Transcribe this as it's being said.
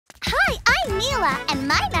Mila, and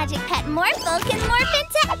my magic pet Morphle can morph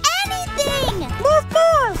into anything! Morph,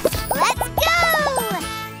 morph! Let's go!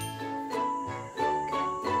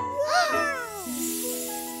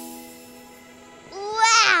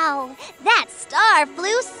 Wow! That star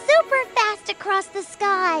flew super fast across the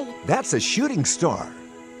sky. That's a shooting star.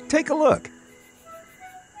 Take a look.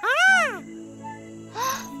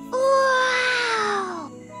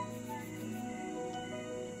 Wow!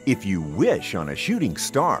 If you wish on a shooting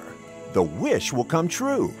star, the wish will come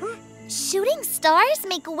true. Shooting stars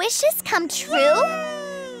make wishes come true?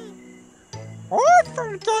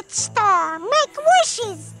 Orphle get star, make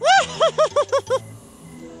wishes!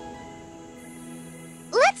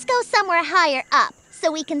 Let's go somewhere higher up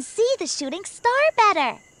so we can see the shooting star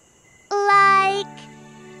better. Like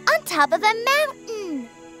on top of a mountain.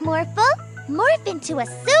 Morphle, morph into a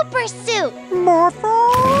super suit.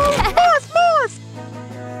 Morphle! Morph, morph!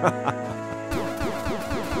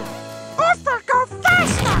 Orphle, go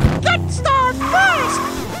faster! Get star first!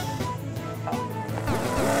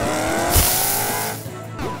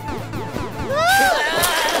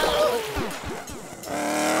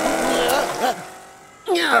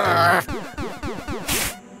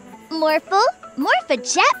 Morphle, morph a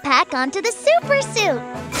jetpack onto the super suit.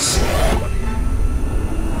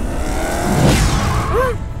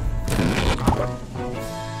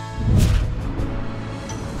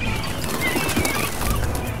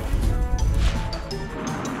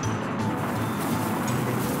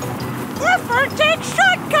 Orphle, take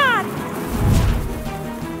shortcut!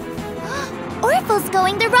 Orphle's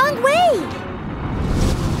going the wrong way.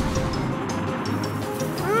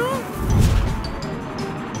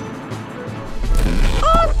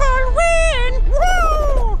 Orphle win!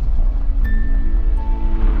 Woo!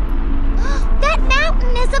 That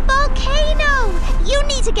mountain is a volcano. You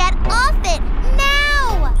need to get off it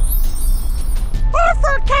now.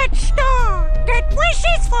 Orphle catch star! Get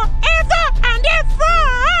wishes forever and ever!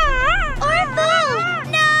 Orphle!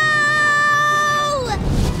 No!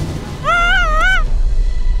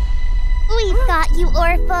 We've got you,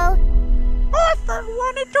 Orphle. Orphle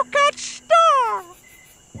wanted to catch star!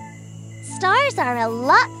 Stars are a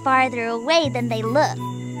lot farther away than they look.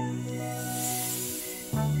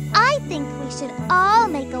 I think we should all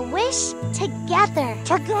make a wish together.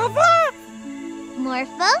 Together?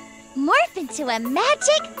 Morphle, morph into a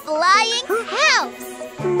magic flying house.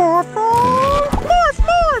 Morphle! Morph,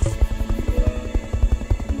 morph!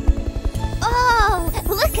 Oh,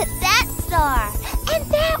 look at that star. And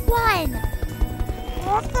that one.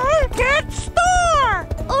 Orphle, get star!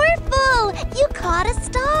 Orphle, you caught a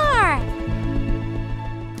star.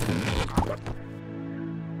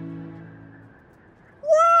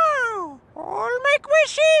 Wow! All make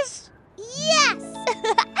wishes? Yes!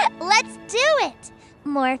 Let's do it.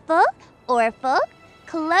 Morphle, Orphle,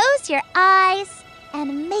 close your eyes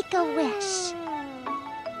and make a wish.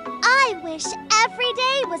 I wish every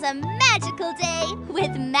day was a magical day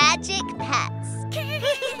with magic pets.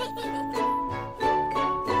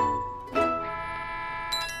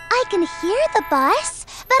 I can hear the bus,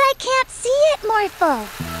 but I can't see it, Morphle.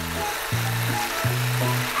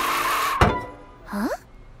 Huh?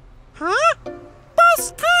 Huh?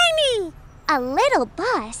 Bus Tiny! A little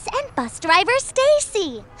bus and bus driver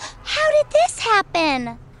Stacy. How did this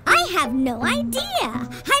happen? I have no idea.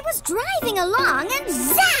 I was driving along and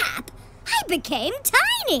zap! I became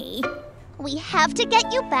tiny. We have to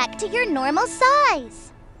get you back to your normal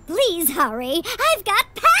size. Please hurry. I've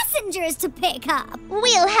got passengers to pick up.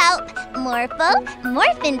 We'll help. Morphle,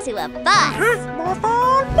 morph into a bus.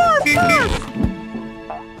 Morphle, morph, morph!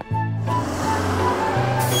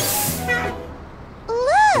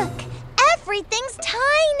 Look! Everything's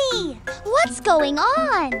tiny! What's going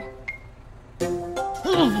on?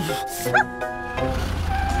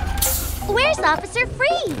 Where's Officer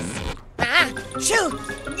Freeze? Shoo!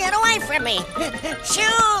 Get away from me! Shoo!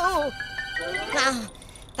 Oh,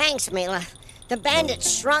 thanks, Mila. The bandits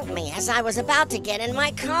shrunk me as I was about to get in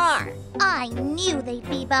my car. I knew they'd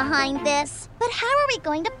be behind this. But how are we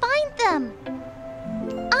going to find them?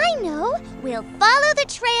 I know! We'll follow the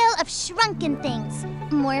trail of shrunken things.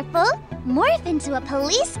 Morphle, morph into a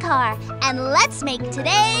police car, and let's make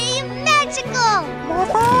today magical!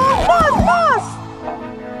 Morphle, morph, morph!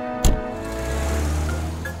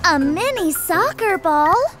 A mini soccer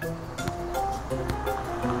ball?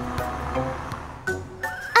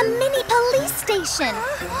 A mini police station!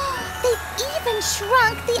 They've even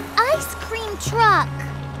shrunk the ice cream truck!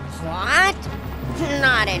 What?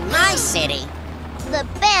 Not in my city. The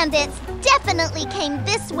bandits definitely came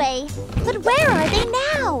this way. But where are they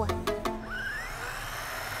now?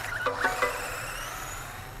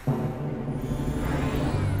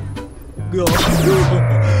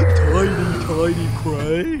 Tiny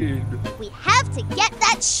crane. We have to get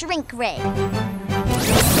that shrink ray.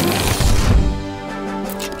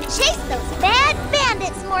 Chase those bad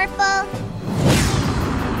bandits, Morphle.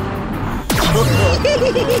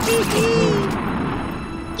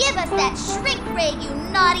 Give us that shrink ray, you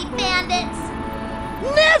naughty bandits.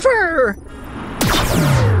 Never!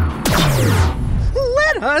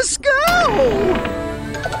 Let us go!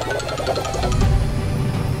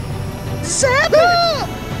 Zap it!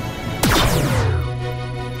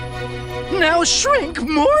 Now shrink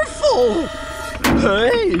Morphle!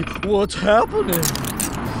 Hey, what's happening?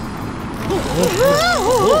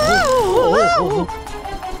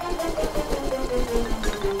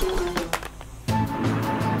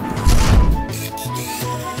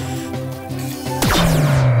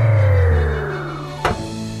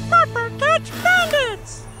 Papa, catch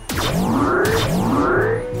bandits!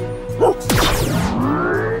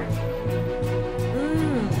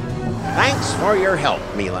 Thanks for your help,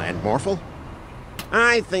 Mila and Morphle.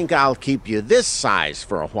 I think I'll keep you this size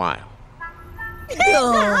for a while.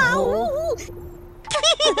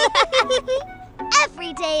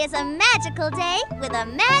 Every day is a magical day with a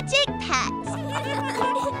magic pet.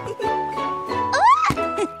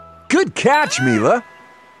 Good catch, Mila.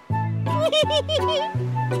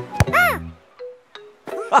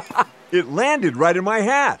 It landed right in my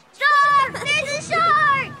hat. Shark! There's a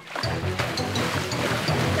shark!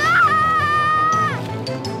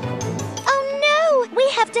 Oh no! We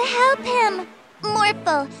have to help him.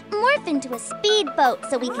 Morphle, morph into a speedboat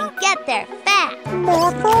so we can get there fast.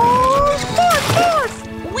 Morphle! Morph!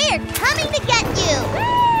 We're coming to get you!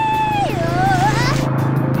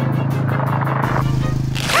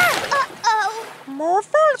 Uh-oh!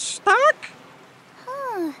 Morphle stuck?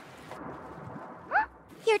 Huh.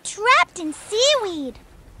 You're trapped in seaweed.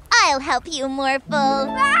 I'll help you, Morphle.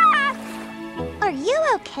 Are you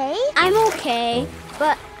okay? I'm okay,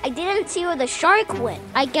 but I didn't see where the shark went.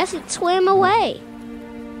 I guess it swam away.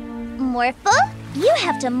 Morphle, you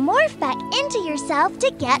have to morph back into yourself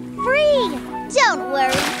to get free. Don't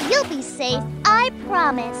worry, you'll be safe, I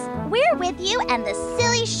promise. We're with you and the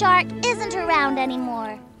silly shark isn't around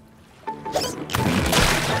anymore.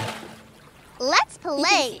 Let's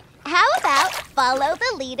play. How about follow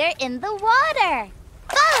the leader in the water?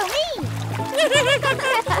 Follow me.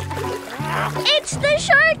 It's the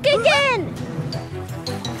shark again!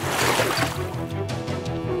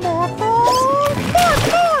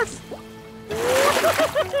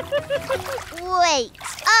 Wait,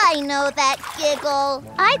 I know that giggle.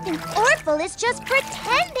 I think Orphle is just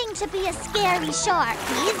pretending to be a scary shark.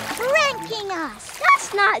 He's pranking us.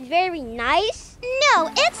 That's not very nice. No,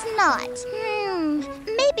 it's not.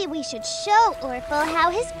 Maybe we should show Orphle how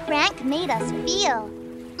his prank made us feel.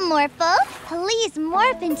 Morphle, please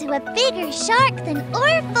morph into a bigger shark than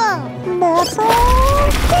Orphle. Morphle!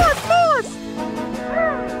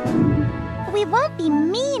 We won't be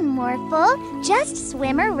mean, Morphle. Just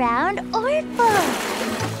swim around Orphle.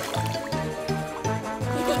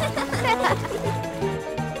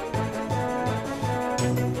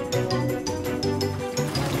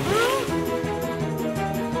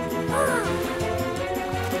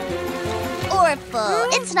 Orphle,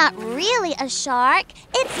 it's not really a shark.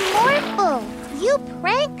 It's Morphle. You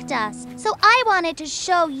pranked us, so I wanted to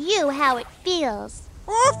show you how it feels.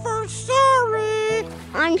 Orphle, sorry!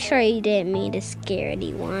 I'm sure you didn't mean to scare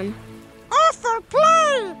anyone. Orphle,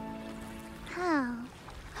 play! Oh.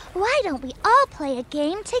 Why don't we all play a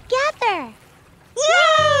game together?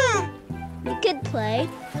 Yeah! We could play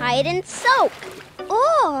hide and soak.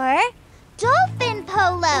 Or dolphin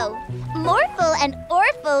polo. Morphle and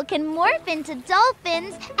Orphle can morph into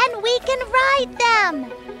dolphins and we can ride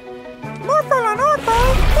them. Morphle and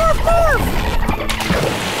Orphle, morph, morph!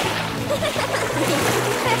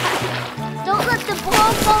 Don't let the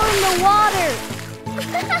ball fall in the water.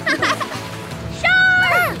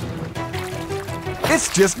 Shark! It's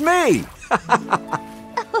just me.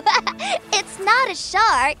 It's not a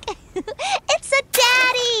shark. It's a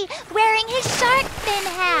daddy wearing his shark fin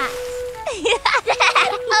hat.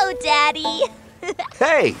 Oh, Daddy.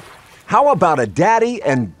 Hey, how about a daddy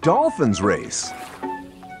and dolphins race?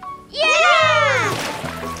 Yeah!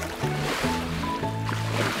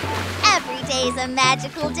 Every day's a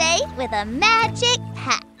magical day with a magic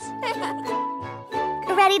pet.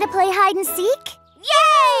 Ready to play hide and seek?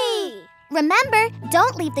 Yay! Remember,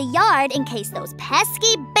 don't leave the yard in case those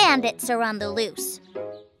pesky bandits are on the loose.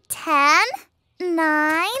 10,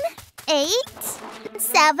 9, 8,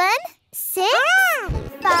 7, 6,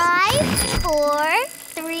 5, 4,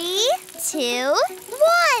 3, 2,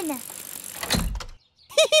 1.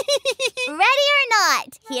 Ready or not,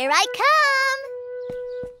 here I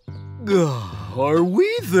come. Are we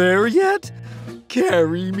there yet?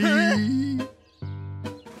 Carry me.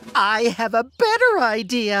 I have a better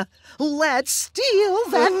idea. Let's steal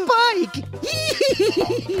that bike.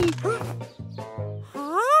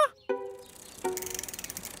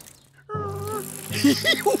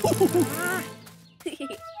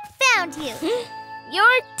 Found you.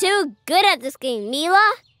 You're too good at this game,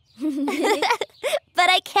 Mila. But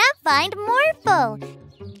I can't find Morphle.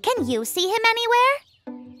 Can you see him anywhere?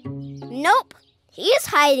 Nope. He's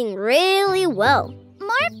hiding really well.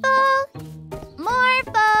 Morphle!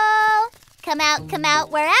 Morphle! Come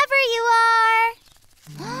out wherever you are.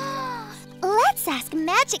 Let's ask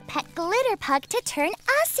Magic Pet Glitterpug to turn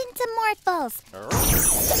us into Morphles.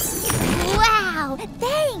 Wow,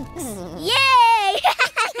 thanks. Yay!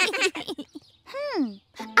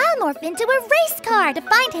 I'll morph into a race car to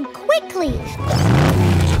find him quickly.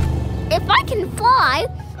 If I can fly,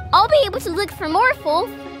 I'll be able to look for Morphle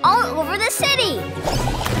all over the city.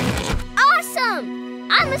 Awesome!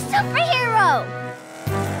 I'm a superhero!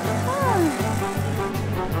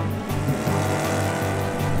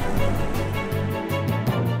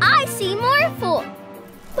 I see Morphle!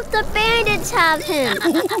 But the bandits have him.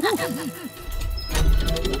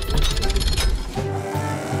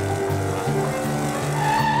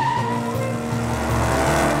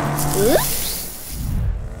 Oops!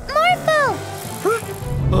 Morphle!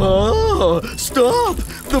 Ah, stop!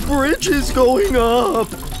 The bridge is going up.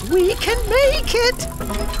 We can make it.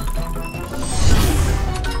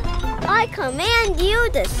 I command you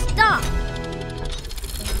to stop.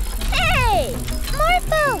 Hey!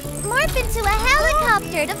 Morphle! Morph into a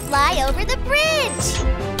helicopter to fly over the bridge.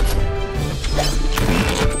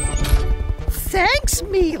 Thanks,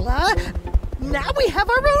 Mila. Now we have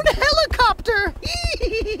our own helicopter.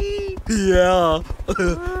 Yeah.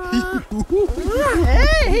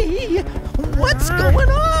 Hey, what's going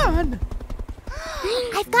on?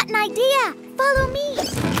 I've got an idea. Follow me.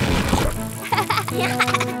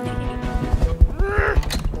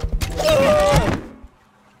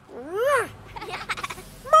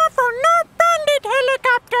 Morphle, no bandit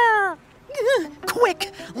helicopter!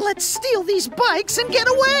 Quick, let's steal these bikes and get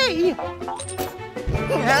away!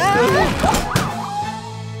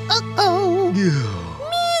 Uh-oh!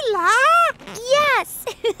 Mila! Yes!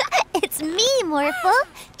 It's me, Morphle.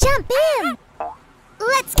 Jump in.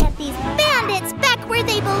 Let's get these bandits back where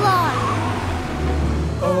they belong.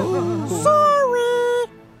 Sorry!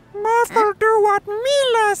 Morphle do what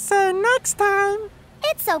Mila say next time.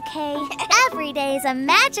 It's okay. Every day is a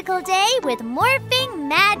magical day with morphing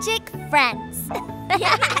magic friends.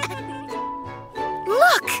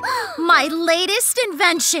 Look! My latest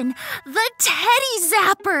invention, the Teddy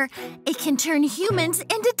Zapper. It can turn humans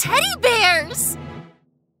into teddy bears.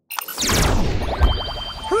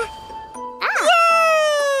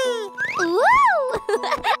 Yay! Woo!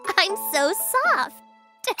 I'm so soft.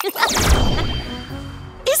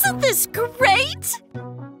 Isn't this great?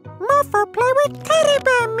 Morphle play with teddy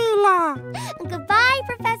bear, Mila. Goodbye,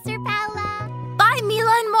 Professor Paula. Bye,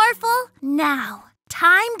 Mila and Morphle. Now,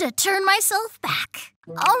 time to turn myself back.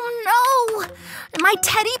 Oh no! My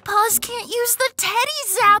teddy paws can't use the Teddy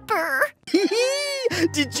Zapper.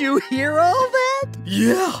 Did you hear all that?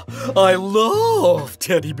 Yeah, I love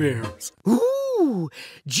teddy bears. Ooh,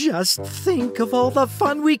 just think of all the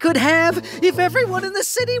fun we could have if everyone in the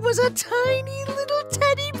city was a tiny little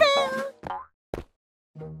teddy bear.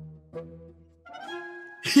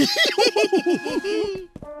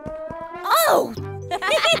 Oh!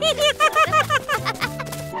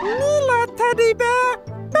 Mila teddy bear,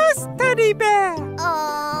 best teddy bear.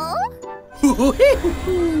 Oh.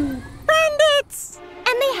 Bandits!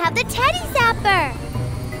 And they have the Teddy Zapper.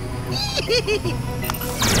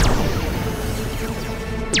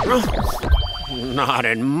 Not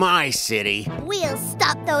in my city. We'll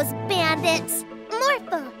stop those bandits.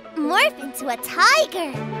 Morphle, morph into a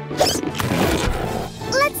tiger.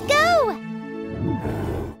 Let's go.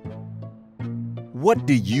 What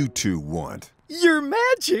do you two want? Your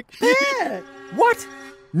magic pet. What?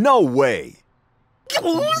 No way.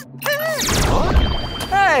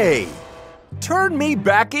 Hey! Turn me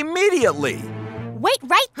back immediately. Wait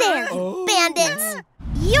right there, bandits.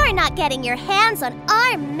 You're not getting your hands on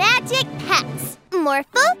our magic pets.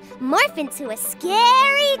 Morphle, morph into a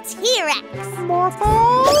scary T-Rex. Morphle,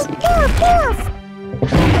 morph, morph.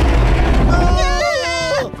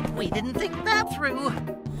 We didn't think that through.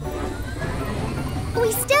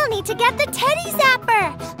 We still need to get the Teddy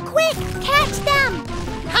Zapper. Quick, catch them.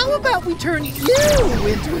 How about we turn you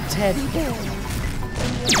into a teddy bear?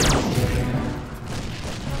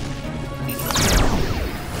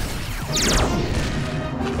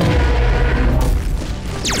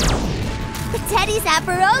 teddy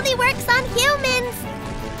zapper only works on humans.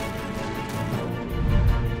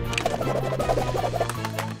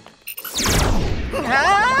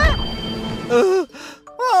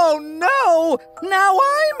 Oh no! Now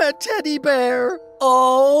I'm a teddy bear!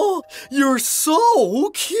 Oh, you're so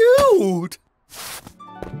cute!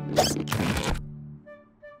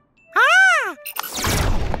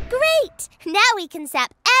 Great! Now we can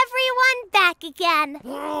zap everyone back again.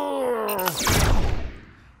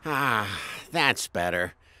 That's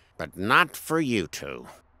better. But not for you two.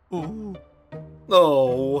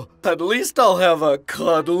 Oh, at least I'll have a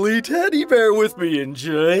cuddly teddy bear with me in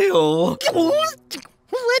jail.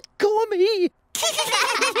 Let go of me!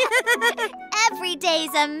 Every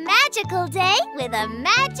day's a magical day with a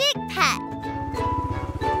magic pet.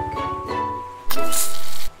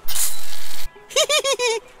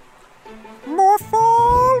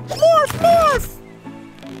 Morphle! Morph, morph!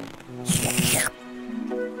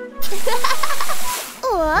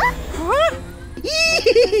 Huh?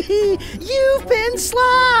 You've been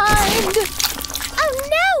slimed! Oh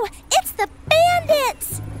no! It's the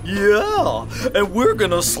bandits! Yeah, and we're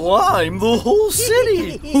gonna slime the whole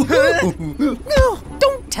city. No,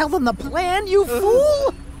 don't tell them the plan, you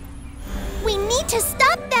fool! We need to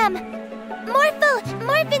stop them! Morphle,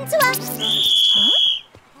 morph into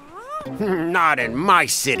a... Not in my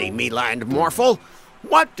city, Mila and Morphle.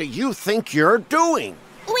 What do you think you're doing?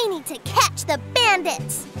 We need to catch the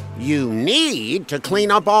bandits! You need to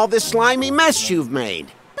clean up all this slimy mess you've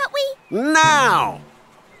made. But we... Now!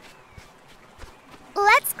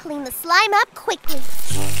 Let's clean the slime up quickly.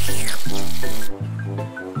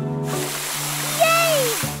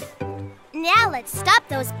 Yay! Now let's stop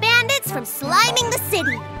those bandits from sliming the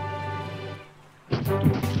city.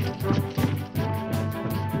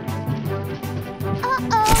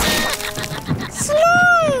 Uh-oh.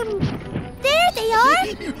 Slime! There they are!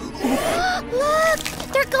 Look!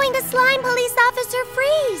 They're going to slime Police Officer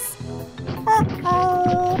Freeze!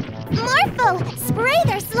 Uh-oh! Morphle, spray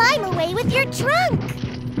their slime away with your trunk!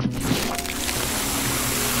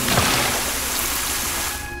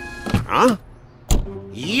 Huh?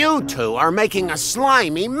 You two are making a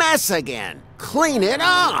slimy mess again. Clean it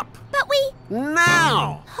up! But we...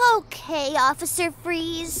 Now! Okay, Officer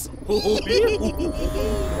Freeze.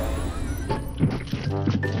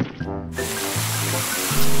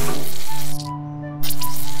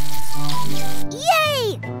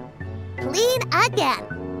 Yay! Clean again.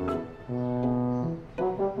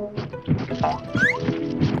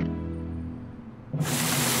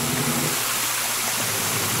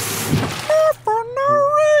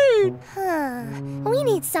 We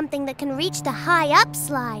need something that can reach the high-up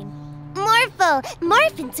slime. Morphle,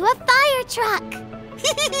 morph into a fire truck.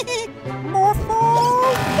 Morphle!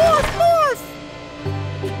 Morph, morph!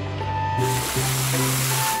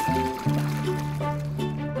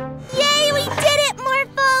 Yay, we did it,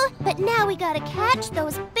 Morphle! But now we gotta catch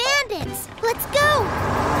those bandits. Let's go.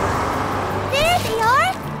 There they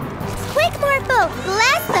are. Quick, Morphle,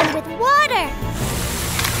 blast them with water.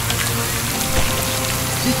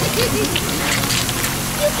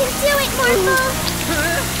 You can do it, Morphle!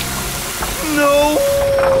 No!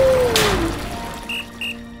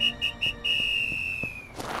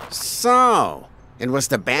 So, it was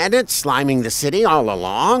the bandits sliming the city all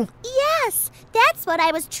along? Yes, that's what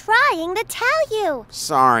I was trying to tell you.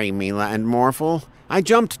 Sorry, Mila and Morphle. I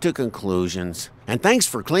jumped to conclusions. And thanks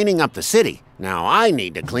for cleaning up the city. Now I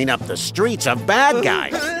need to clean up the streets of bad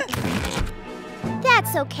guys.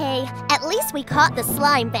 That's okay. At least we caught the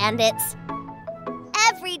slime bandits.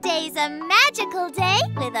 Every day's a magical day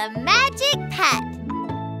with a magic pet.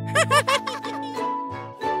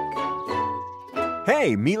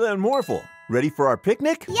 Hey, Mila and Morphle, ready for our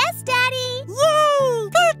picnic? Yes, Daddy! Yay!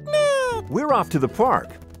 Picnic! We're off to the park.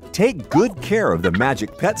 Take good care of the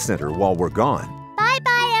Magic Pet Center while we're gone.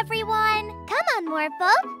 Bye-bye, everyone. Come on,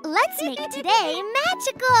 Morphle. Let's make today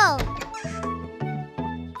magical.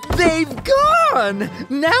 They've gone!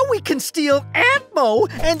 Now we can steal ARPO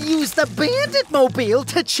and use the Bandit Mobile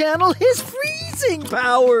to channel his freezing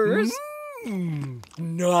powers.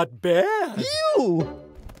 Not bad. You!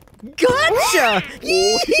 Gotcha!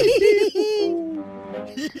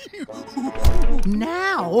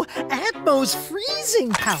 Now, ARPO's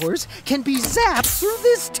freezing powers can be zapped through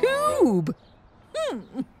this tube.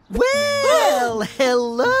 Well,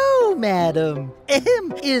 hello, madam.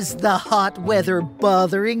 Is the hot weather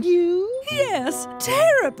bothering you? Yes,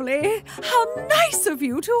 terribly. How nice of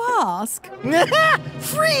you to ask.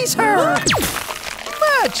 Freeze her!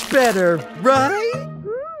 Much better, right?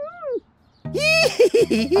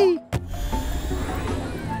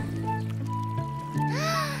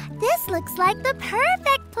 This looks like the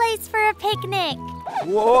perfect place for a picnic.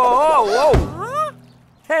 Whoa, whoa!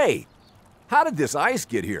 Hey, how did this ice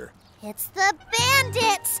get here? It's the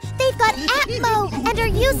bandits! They've got ARPO and are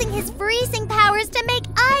using his freezing powers to make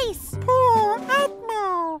ice. Poor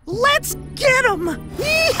ARPO. Let's get him!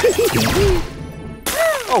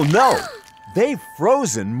 Oh no! They've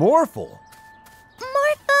frozen Morphle.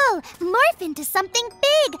 Morphle, morph into something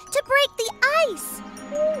big to break the ice.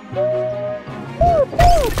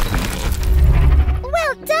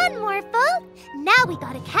 Well done, Morphle. Now we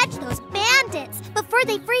gotta catch those bandits before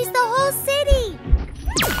they freeze the whole city.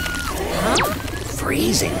 Huh?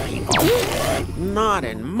 Freezing people? Not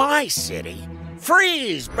in my city.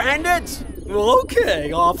 Freeze, bandits!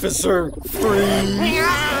 Okay, officer. Freeze.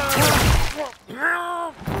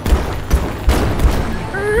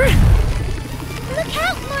 Look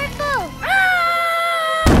out, Morphle!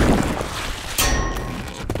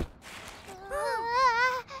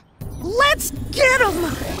 Let's get him!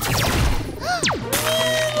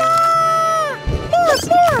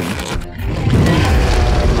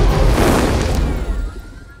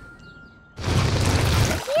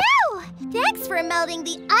 Phew! Thanks for melting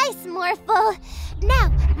the ice, Morphle. Now,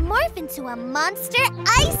 morph into a monster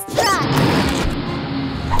ice truck.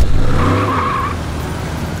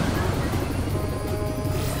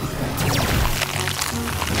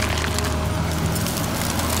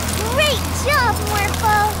 Great job,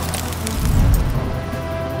 Morphle!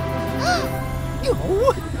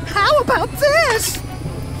 Oh, how about this?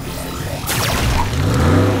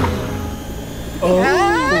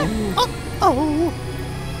 Oh. Oh.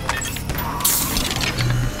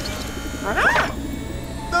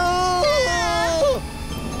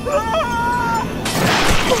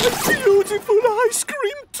 My beautiful ice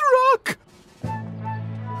cream truck!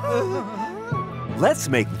 Let's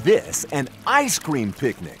make this an ice cream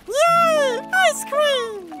picnic. Yay! Ice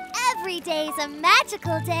cream! Every day's a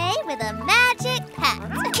magical day with a magic hat.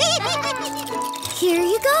 Here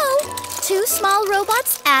you go. 2 small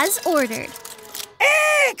robots as ordered.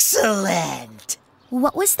 Excellent!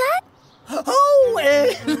 What was that? Oh,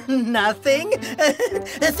 nothing.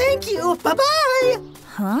 Thank you. Bye-bye.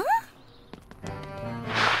 Huh?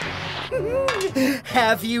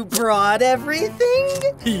 Have you brought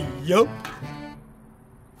everything? Yup.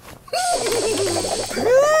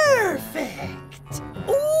 Perfect.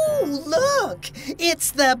 Ooh, look.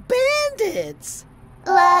 It's the bandits.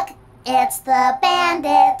 Look, it's the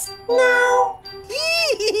bandits. No.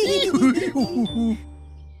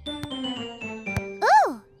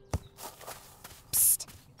 Ooh. Psst.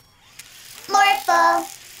 Morphle.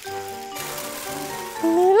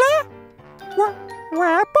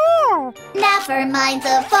 Never mind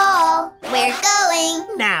the ball. We're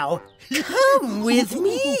going. Now, come with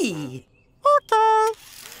me. Okay.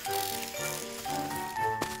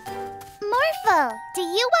 Morphle, do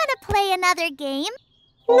you want to play another game?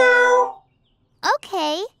 No.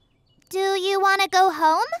 Okay. Do you want to go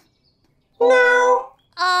home? No.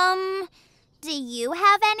 Do you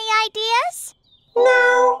have any ideas?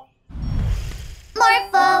 No.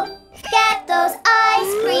 Morphle, get those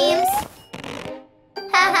ice creams.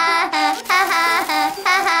 Ha ha ha ha ha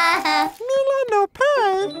ha ha. Mila no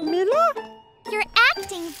pay, Mila. You're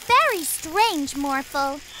acting very strange,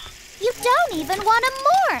 Morphle. You don't even want to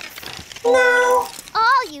morph. No.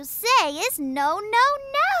 All you say is no, no,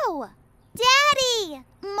 no. Daddy,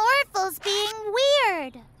 Morphle's being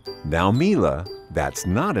weird. Now, Mila, that's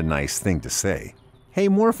not a nice thing to say. Hey,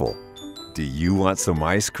 Morphle, do you want some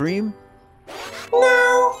ice cream?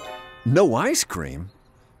 No. No ice cream?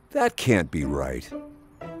 That can't be right.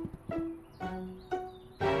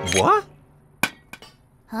 What?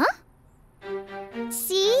 Huh?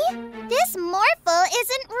 See? This Morphle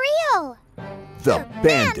isn't real. The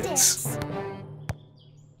bandits.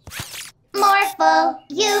 Morphle,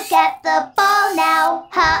 you get the ball now.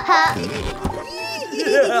 Ha ha.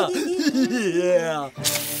 Yeah. Yeah.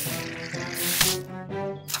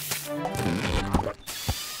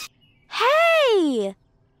 Hey!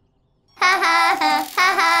 Ha ha ha ha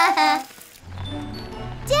ha ha.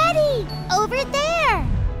 Daddy, over there.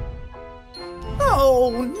 Oh,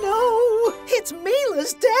 no. It's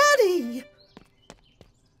Mila's daddy.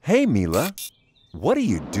 Hey, Mila, what are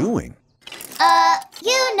you doing?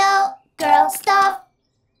 You know, girl stuff.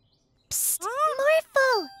 Psst,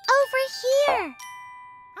 Morphle, over here.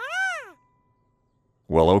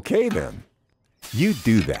 Well, okay then. You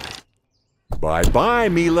do that. Bye-bye,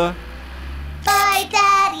 Mila. Bye,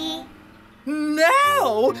 Daddy.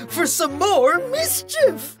 Now for some more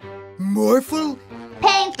mischief. Morphle,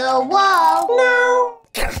 Paint the wall. No.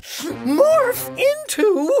 morph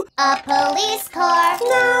into... A police car.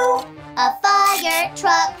 No. A fire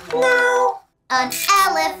truck. No. an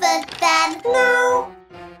elephant then. No.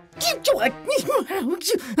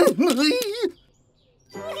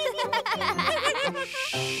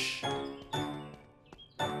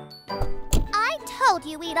 I told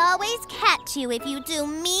you we'd always catch you if you do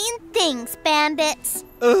mean things, bandits.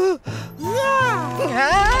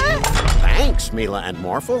 Thanks, Mila and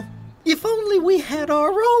Morphle. If only we had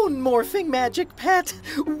our own morphing magic pet,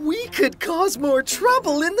 we could cause more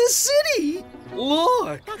trouble in the city.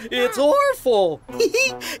 Look, it's Orphle.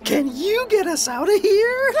 Can you get us out of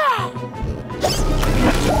here?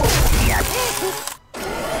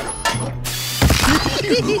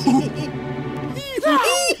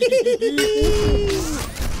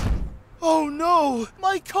 Oh no,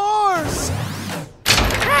 my cars!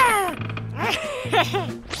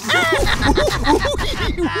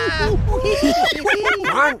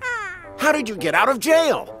 Ron, how did you get out of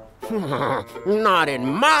jail? Not in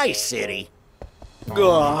my city.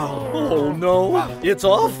 Oh no, it's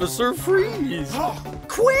Officer Freeze.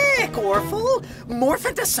 Quick, Orphle! Morph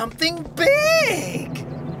into something big!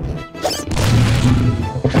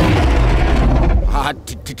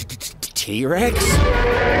 T-Rex?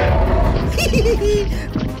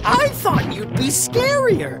 I thought you'd be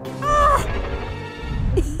scarier.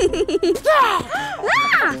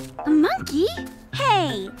 A monkey?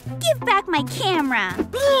 Hey, give back my camera.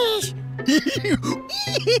 Please.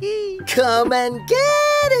 Come and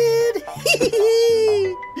get it!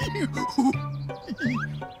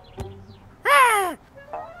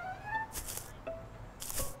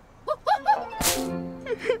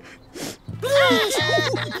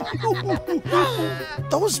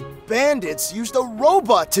 Those bandits used a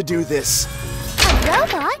robot to do this. A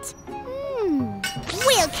robot?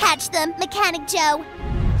 We'll catch them, Mechanic Joe.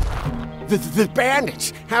 The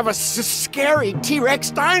bandits have a scary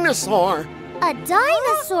T-Rex dinosaur. A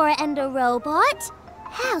dinosaur and a robot?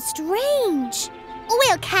 How strange.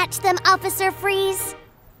 We'll catch them, Officer Freeze.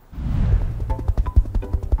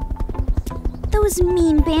 Those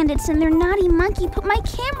mean bandits and their naughty monkey put my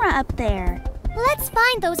camera up there. Let's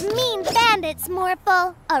find those mean bandits,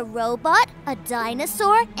 Morphle. A robot, a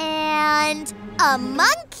dinosaur, and a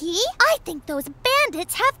monkey? I think those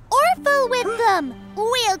bandits have Orphle with them.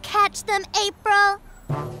 We'll catch them, April.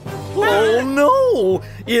 Oh no!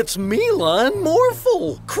 It's Mila and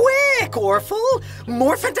Morphle! Quick, Orphle!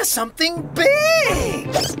 Morph into something big!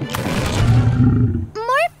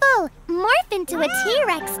 Morphle! Morph into a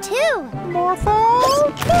T-Rex too! Morphle!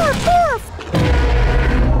 Morph, morph!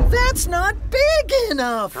 That's not big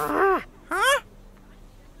enough! Morphle!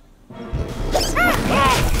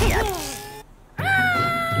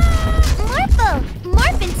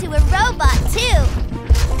 Morph into a robot too!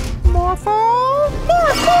 Morphle!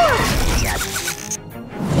 Morph, morph!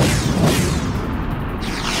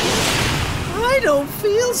 I don't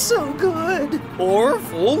feel so good.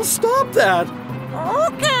 Orphle, stop that.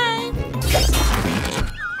 Okay.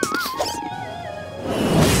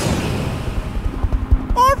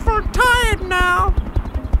 Orphle tired now.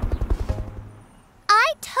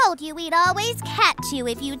 I told you we'd always catch you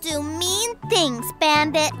if you do mean things,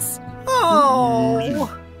 bandits. Oh.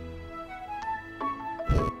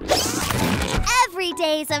 Every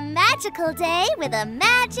day's a magical day with a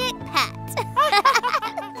magic pet.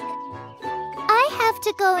 I have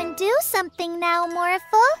to go and do something now,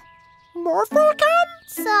 Morphle. Morphle come?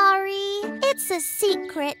 Sorry, it's a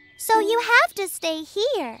secret, so you have to stay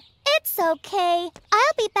here. It's okay.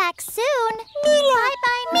 I'll be back soon. Mila!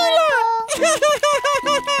 Bye-bye, Morphle.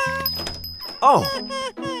 Oh.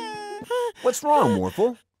 What's wrong,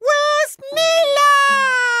 Morphle? Where's Mila?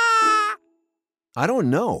 I don't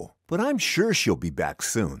know, but I'm sure she'll be back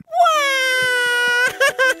soon.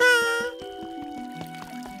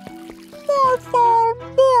 Morphle,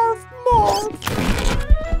 morph, morph.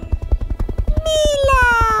 Mila!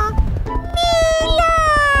 Mila!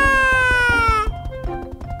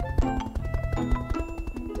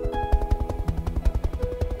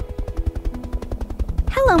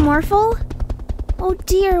 Hello, Morphle. Oh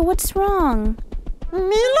dear, what's wrong?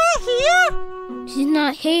 Mila here? She's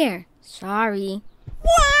not here. Sorry.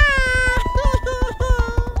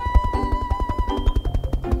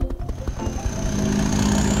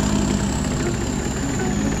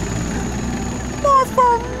 Morph,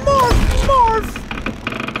 morph, morph.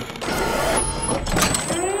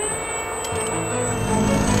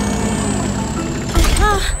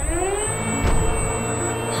 Huh?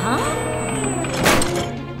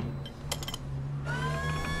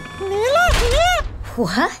 Mila here?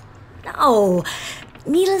 What? No,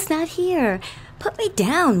 Mila's not here. Put me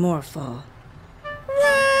down, Morphle.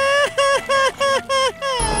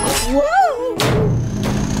 Whoa!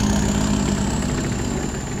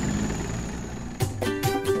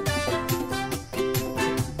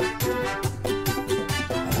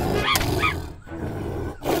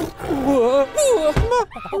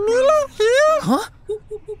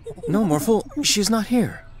 She's not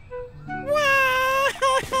here.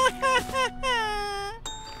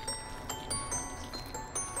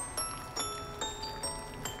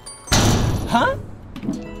 Huh?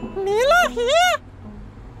 Mila here?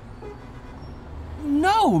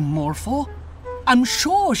 No, Morphle. I'm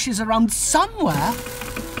sure she's around somewhere.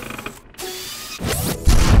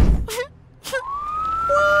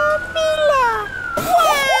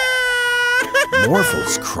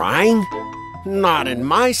 Morphle's crying? Not in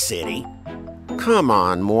my city. Come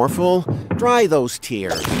on, Morphle. Dry those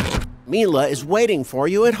tears. Mila is waiting for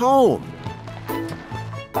you at home.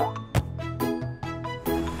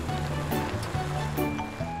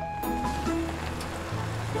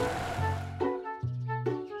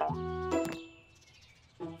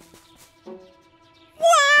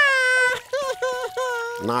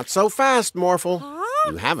 Not so fast, Morphle.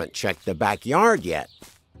 You haven't checked the backyard yet.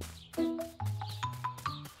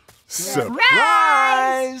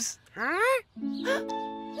 Surprise!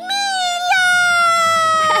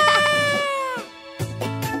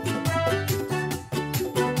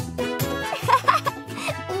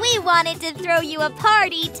 We wanted to throw you a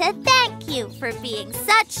party to thank you for being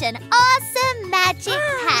such an awesome magic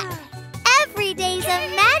hat. Every day's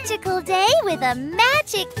a magical day with a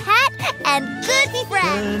magic hat and good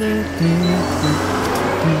friends.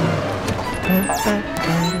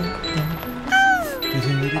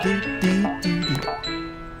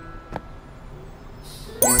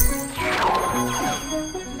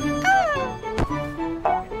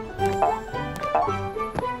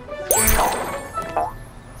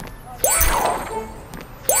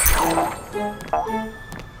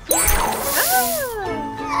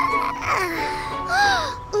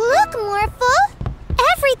 Look, Morphle!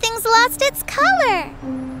 Everything's lost its color!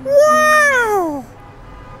 Wow!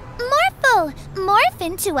 Morphle, morph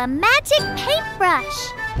into a magic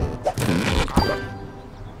paintbrush!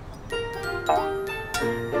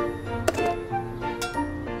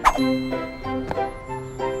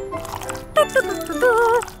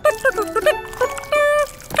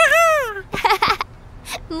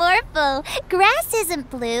 Morphle, grass isn't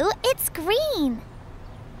blue, it's green.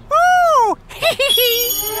 Oh!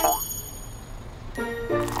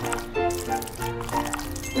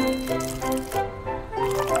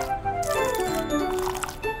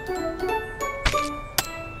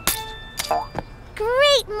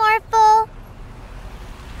 Great, Morphle.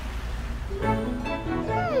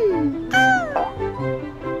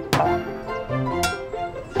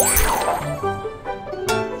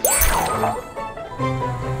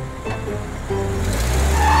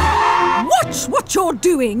 Watch what you're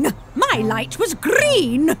doing! My light was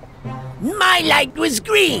green! My light was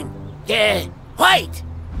green. White.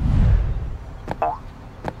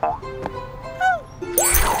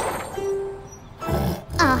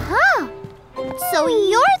 Uh-huh. So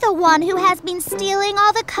you're the one who has been stealing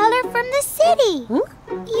all the color from the city.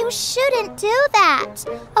 You shouldn't do that.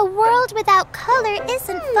 A world without color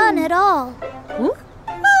isn't fun at all.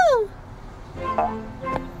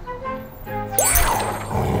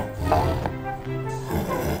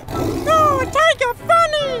 Oh, Tiger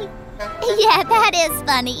funny! Yeah, that is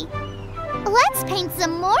funny. Let's paint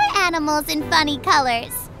some more animals in funny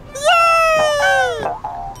colors. Yay!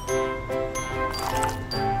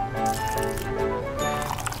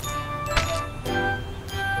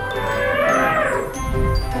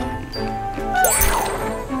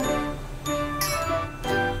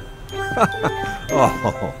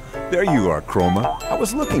 Oh, there you are, Chroma. I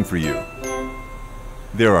was looking for you.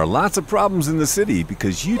 There are lots of problems in the city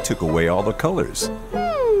because you took away all the colors.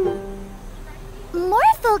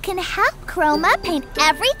 Morphle can help Chroma paint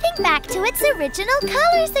everything back to its original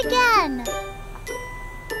colors again.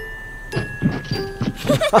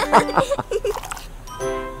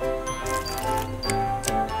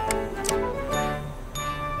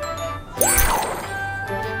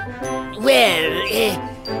 Well,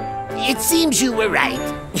 it seems you were right.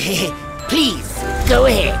 Please, go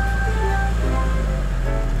ahead.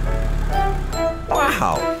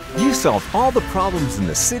 Wow, you solved all the problems in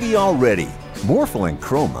the city already. Morphle and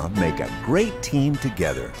Chroma make a great team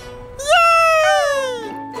together.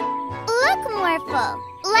 Yay! Look, Morphle,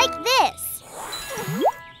 like this.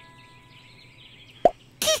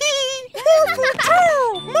 Morphle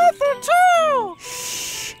too! Morphle too!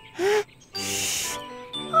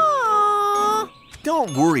 Aww.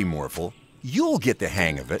 Don't worry, Morphle. You'll get the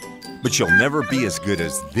hang of it, but you'll never be as good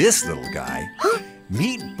as this little guy.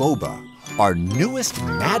 Meet Boba, our newest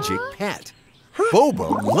magic pet.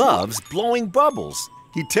 Boba loves blowing bubbles.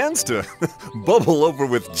 He tends to bubble over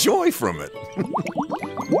with joy from it.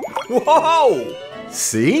 Whoa!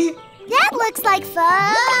 See? That looks like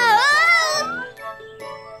fun.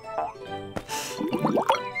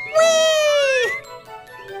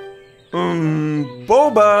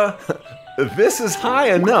 Boba, this is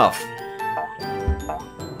high enough.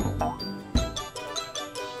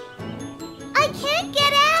 I can't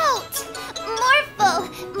get out! Morphle,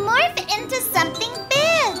 morph into something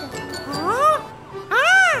big! Huh?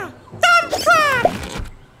 Ah! Dump truck!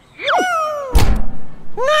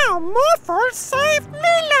 Now Morphle saved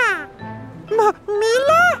Mila!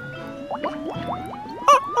 Mila?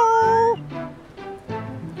 Uh-oh!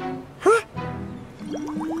 Huh?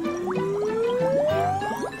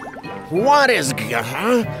 What is...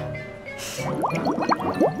 Huh?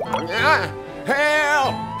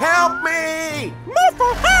 Help! Help me!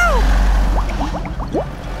 Morphle, help!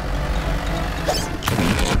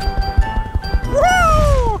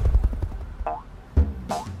 Whoa!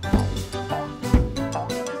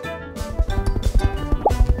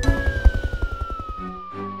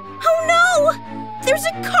 Oh no! There's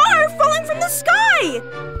a car falling from the sky!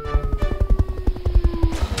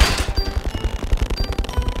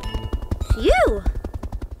 Phew!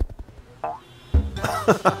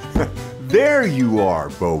 There you are,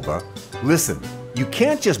 Boba. Listen, you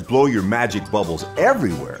can't just blow your magic bubbles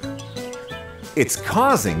everywhere. It's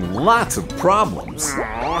causing lots of problems.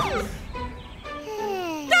 Daddy!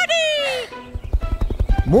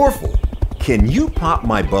 Morphle, can you pop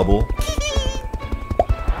my bubble?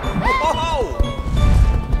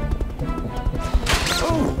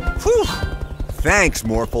 Oh, whew. Thanks,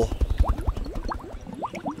 Morphle.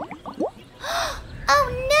 Oh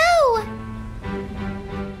no!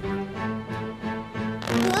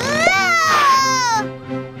 Ah!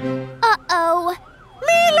 Uh-oh.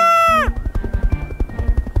 Mila!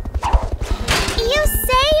 You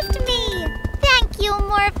saved me! Thank you,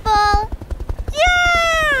 Morphle!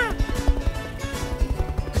 Yeah!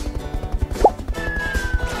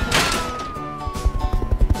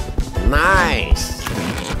 Nice.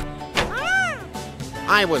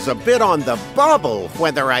 I was a bit on the bubble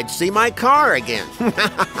whether I'd see my car again.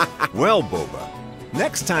 Well, Boba,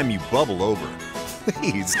 next time you bubble over,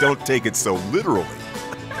 please don't take it so literally.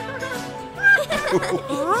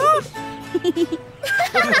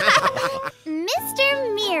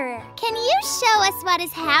 Mr. Mirror, can you show us what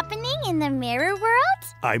is happening in the mirror world?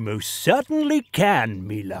 I most certainly can,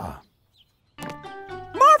 Mila.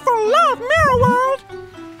 Morphle love Mirror World!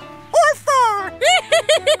 Orphle!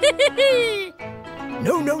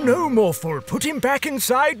 No, Morphle. Put him back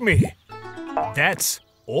inside me. That's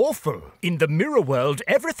awful. In the mirror world,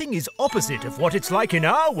 everything is opposite of what it's like in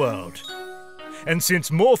our world. And since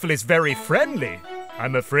Morphle is very friendly,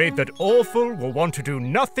 I'm afraid that Orphle will want to do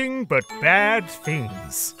nothing but bad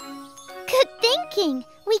things. Good thinking.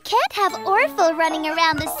 We can't have Orphle running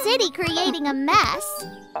around the city creating a mess.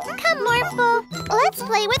 Come, Morphle. Let's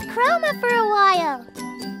play with Chroma for a while.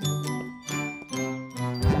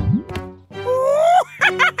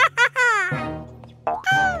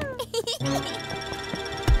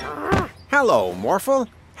 Hello, Morphle.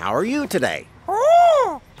 How are you today?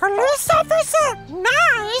 Oh, police officer,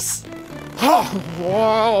 nice! Oh,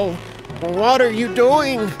 whoa! What are you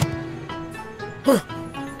doing?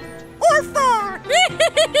 Orphle!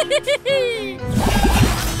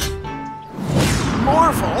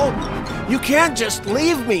 Morphle, you can't just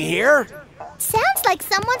leave me here. Sounds like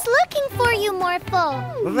someone's looking for you,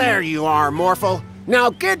 Morphle. There you are, Morphle. Now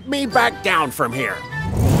get me back down from here.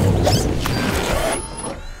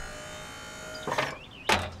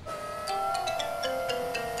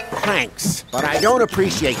 Thanks, but I don't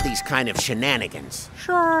appreciate these kind of shenanigans.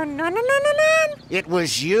 Sure, no. It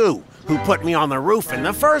was you who put me on the roof in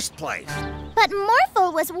the first place. But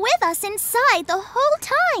Morphle was with us inside the whole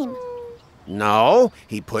time. No,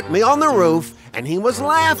 he put me on the roof and he was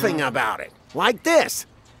laughing about it. Like this.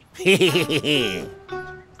 Oh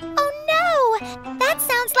no! That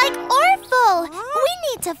sounds like Orphle! We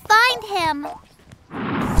need to find him.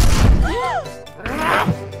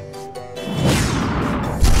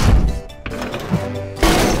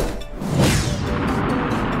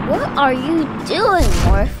 What are you doing,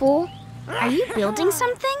 Morphle? Are you building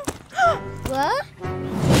something? What?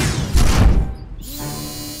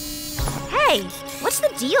 Hey, what's the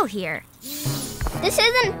deal here? This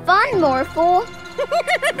isn't fun, Morphle.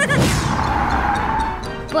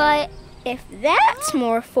 But if that's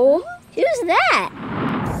Morphle, who's that?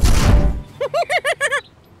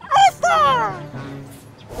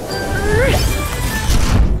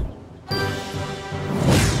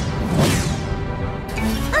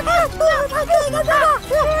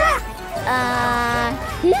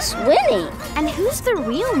 Who's winning? And who's the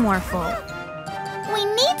real Morphle? We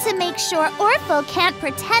need to make sure Orphle can't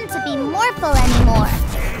pretend to be Morphle anymore.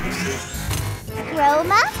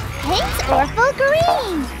 Chroma, paint Orphle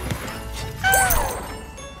green.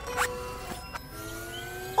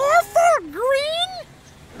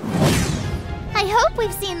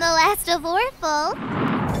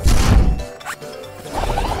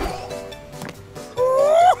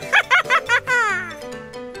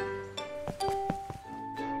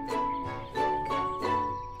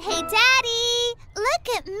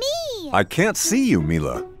 I can't see you,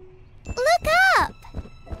 Mila. Look up!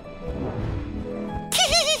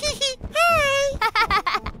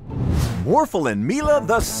 Hi! Morphle and Mila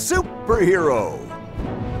the superhero.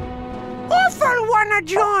 Orphle wanna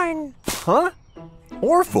join. Huh?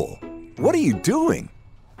 Orphle, what are you doing?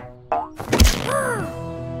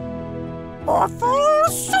 Orphle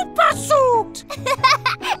super suit.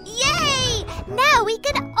 Yay! Now we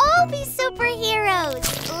can all be superheroes.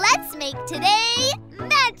 Let's make today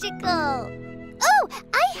magical. Oh,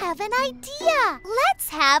 I have an idea. Let's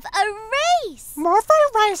have a race.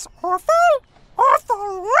 Morphle race Orphle.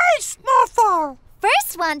 Orphle race Morphle.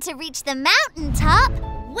 First one to reach the mountaintop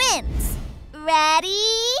wins.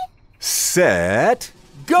 Ready? Set,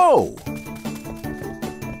 go!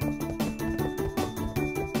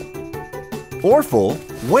 Orphle,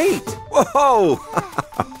 wait! Whoa!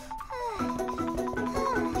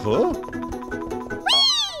 Huh?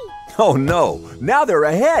 Oh no, now they're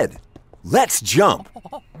ahead. Let's jump.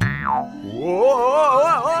 Whoa!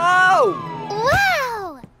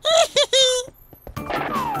 Wow!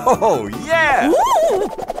 Oh yeah!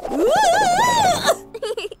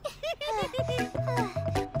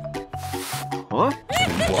 Huh?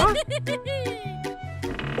 What?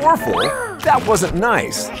 Orphle, that wasn't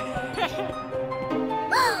nice.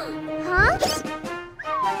 Huh?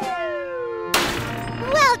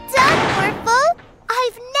 Well done, Orphle!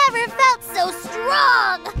 I've never felt so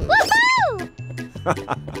strong! Woohoo!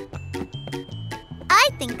 I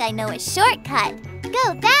think I know a shortcut.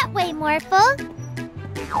 Go that way, Morphle.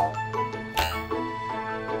 Woo-hoo!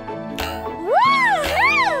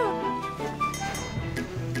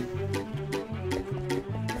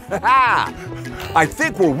 I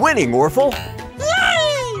think we're winning, Orphle.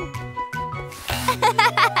 Yay!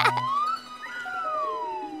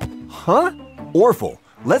 Huh? Orphle,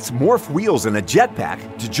 let's morph wheels in a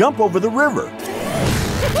jetpack to jump over the river.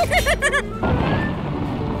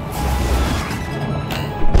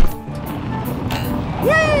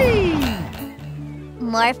 Yay!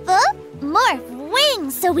 Morphle, morph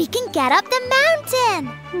wings so we can get up the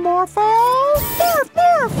mountain. Morphle, morph,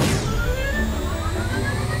 morph.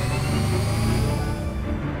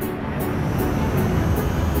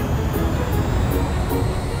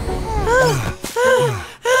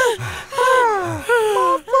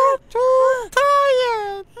 Orphle too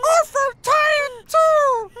tired. Orphle tired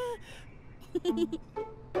too.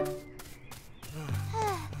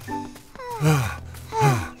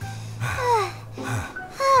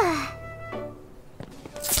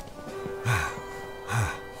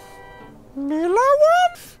 Mila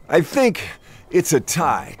won? I think it's a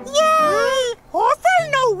tie. Yay! Orphle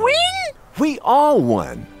no win? We all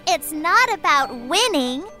won. It's not about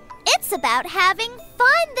winning. It's about having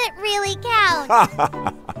fun that really counts.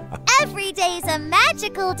 Every day's a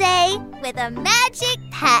magical day with a magic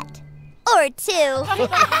pet. Or two.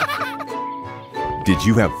 Did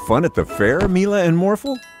you have fun at the fair, Mila and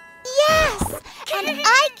Morphle? Yes! And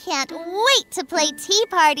I can't wait to play tea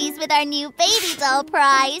parties with our new baby doll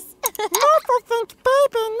prize. Morphle thinks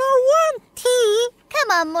baby no want tea.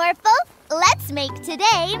 Come on, Morphle. Let's make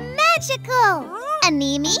today magical.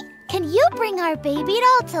 Animi, can you bring our baby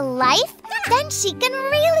doll to life? Then she can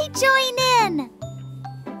really join in.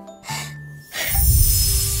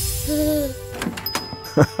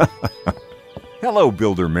 Hello,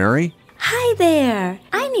 Builder Mary. Hi there.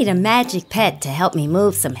 I need a magic pet to help me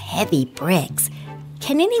move some heavy bricks.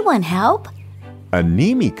 Can anyone help?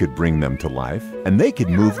 Animi could bring them to life, and they could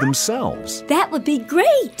move themselves. That would be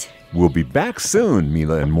great. We'll be back soon,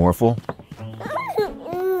 Mila and Morphle.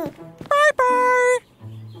 Bye-bye.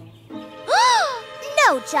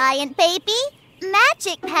 No, giant baby.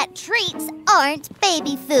 Magic pet treats aren't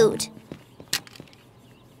baby food.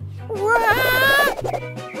 Morph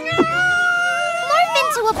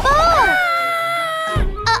into a ball!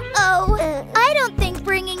 Uh-oh. I don't think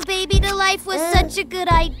bringing baby to life was such a good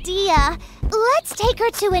idea. Let's take her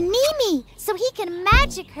to Animi so he can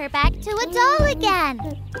magic her back to a doll again.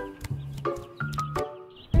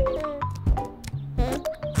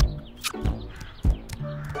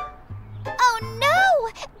 Oh no!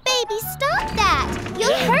 Baby, stop that!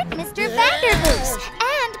 You'll hurt Mr. Vanderboos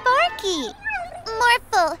and Barky.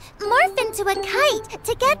 Morphle, morph into a kite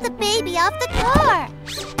to get the baby off the car.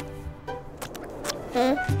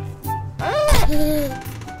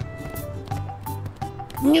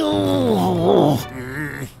 No.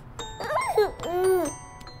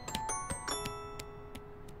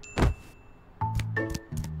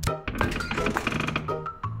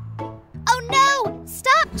 Oh no!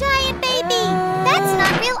 Stop, giant baby! That's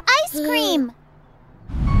not real ice cream!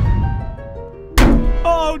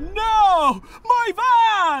 Oh no! My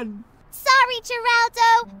van! Sorry,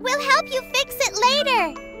 Geraldo. We'll help you fix it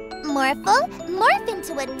later. Morphle, morph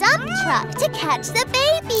into a dump truck to catch the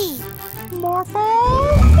baby. Morphle,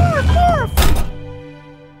 morph, morph.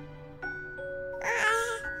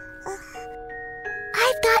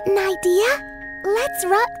 I've got an idea. Let's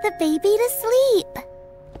rock the baby to sleep.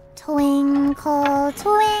 Twinkle,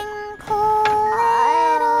 twinkle,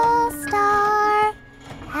 little star,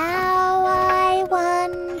 how I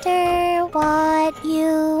wonder what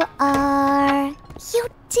you are. You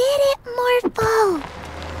did it, Morphle.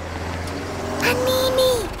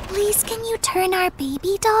 Animi, please can you turn our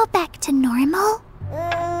baby doll back to normal?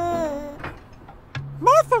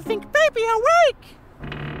 Morphle think baby awake.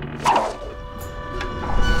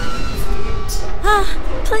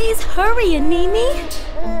 Please hurry, Animi.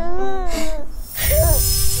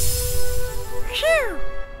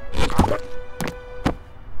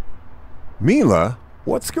 Mila,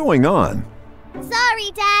 what's going on?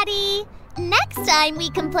 Sorry, Daddy. Next time we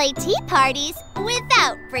can play tea parties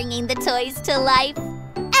without bringing the toys to life.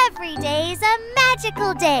 Every day's a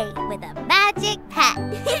magical day with a magic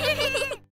pet.